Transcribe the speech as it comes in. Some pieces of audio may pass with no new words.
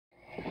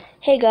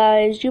Hey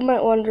guys, you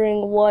might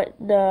wondering what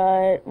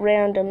the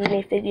random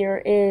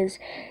minifigure is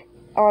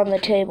on the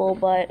table,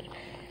 but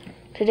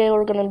today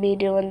we're going to be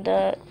doing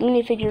the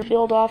minifigure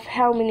build off.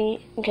 How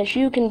many, in case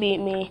you can beat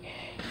me,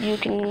 you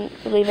can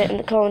leave it in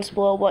the comments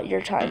below what your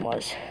time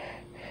was.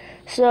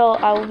 So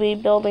I will be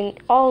building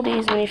all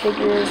these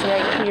minifigures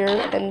right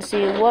here and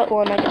see what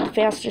one I get the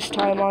fastest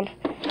time on.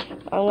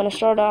 I'm going to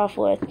start off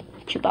with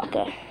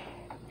Chewbacca.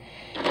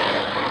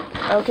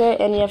 Okay,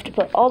 and you have to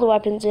put all the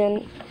weapons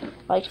in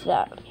like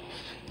that.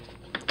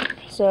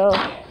 So,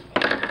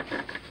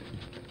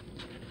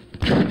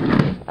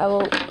 I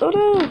will, oh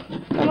no,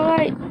 I'm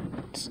alright.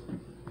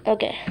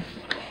 Okay,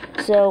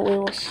 so we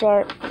will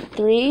start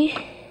 3,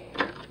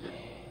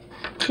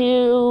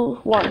 2,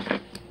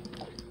 1.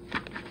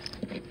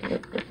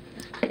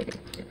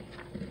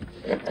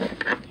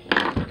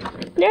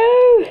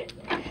 No!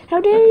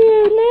 How dare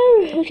you?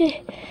 No!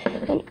 Okay.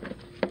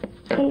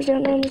 Arms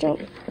down, arms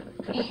down.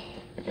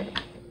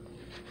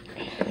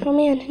 Oh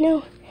man,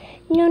 no.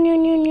 No, no,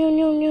 no, no,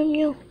 no, no,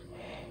 no.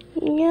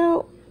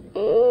 No.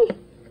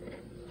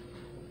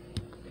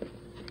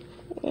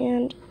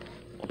 And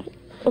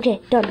okay,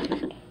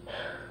 done.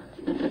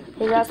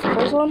 Okay, that's the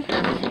first one.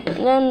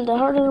 And then the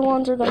harder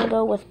ones are gonna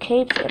go with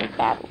capes and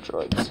battle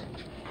droids.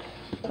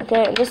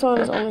 Okay, and this one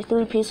is only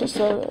 3 pieces,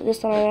 so this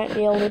time I might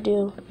be able to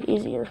do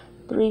easier.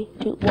 3,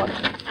 2, 1.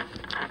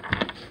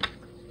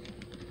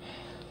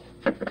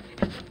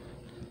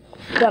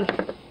 Done.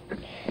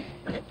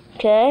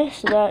 Okay,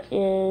 so that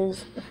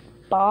is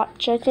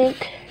Botch, I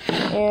think,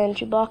 and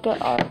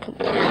Chewbacca are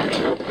complete.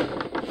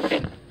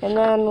 And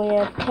then we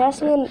have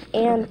Cassian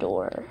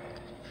Andor.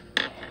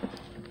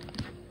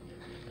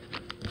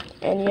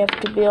 And you have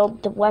to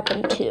build the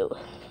weapon too.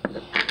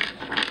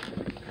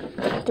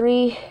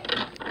 3,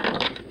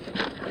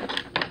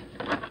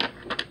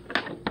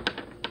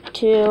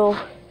 2,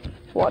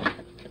 1.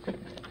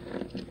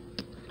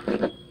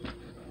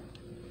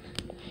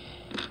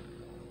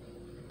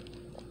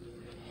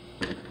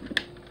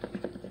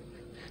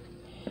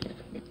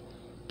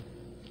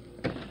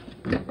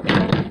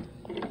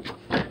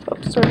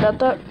 Sorry about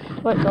that.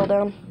 Light fell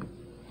down.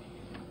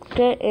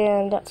 Okay,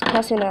 and that's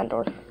Cassian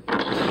Andor.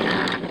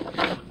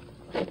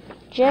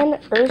 Jen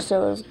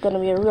Erso is going to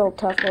be a real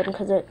tough one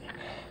because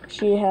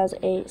she has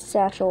a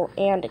satchel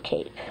and a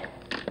cape.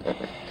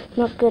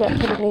 Not good at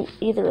putting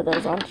either of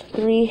those on.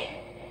 3,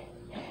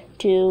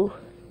 2,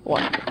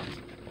 1.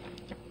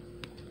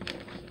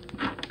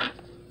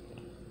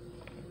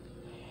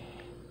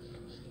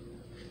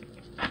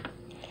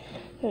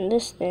 And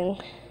this thing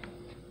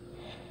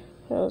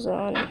goes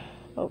on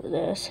over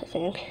this, I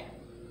think.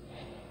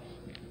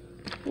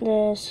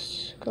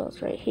 This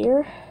goes right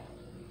here.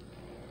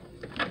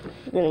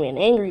 It's gonna be an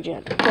angry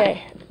Jen.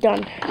 Okay,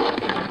 done.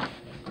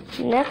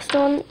 Next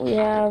one, we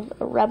have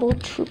a Rebel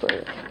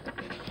Trooper.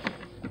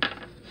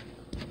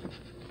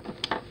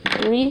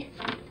 3,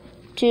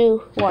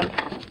 2, 1.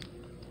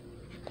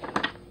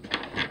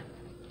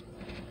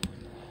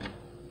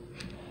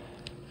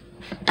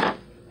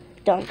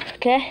 Done.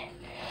 Okay.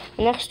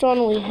 Next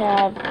one, we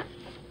have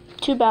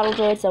 2 battle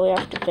droids that we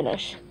have to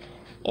finish,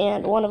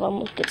 and one of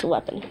them gets a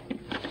weapon.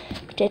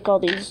 Take all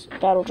these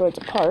battle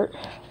droids apart.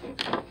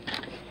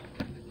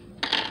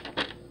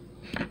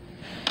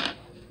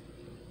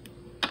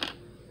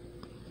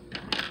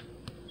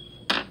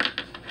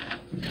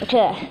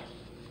 Okay.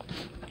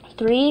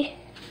 3,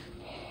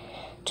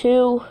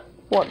 2,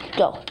 1,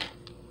 go.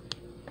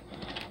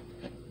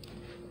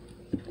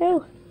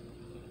 No.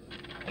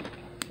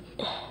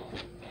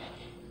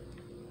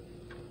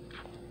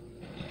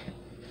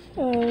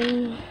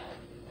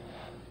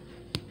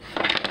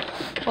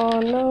 Oh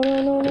no,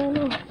 no, no, no,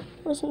 no.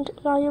 Wasn't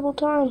valuable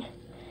time.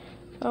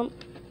 That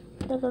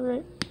goes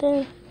right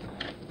there.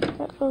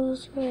 That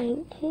goes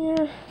right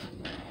here.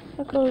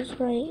 That goes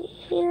right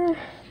here.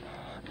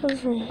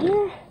 Goes right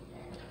here.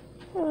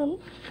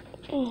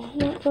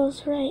 That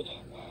goes right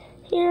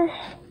here.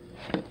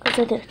 Goes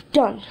right there.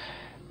 Done.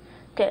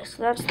 Okay,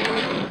 so that's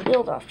the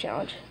build off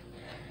challenge.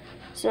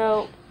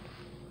 So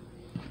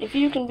if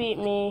you can beat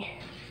me,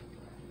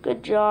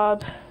 good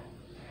job.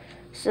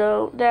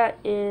 So that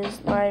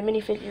is my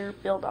minifigure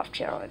build off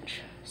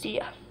challenge. See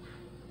ya.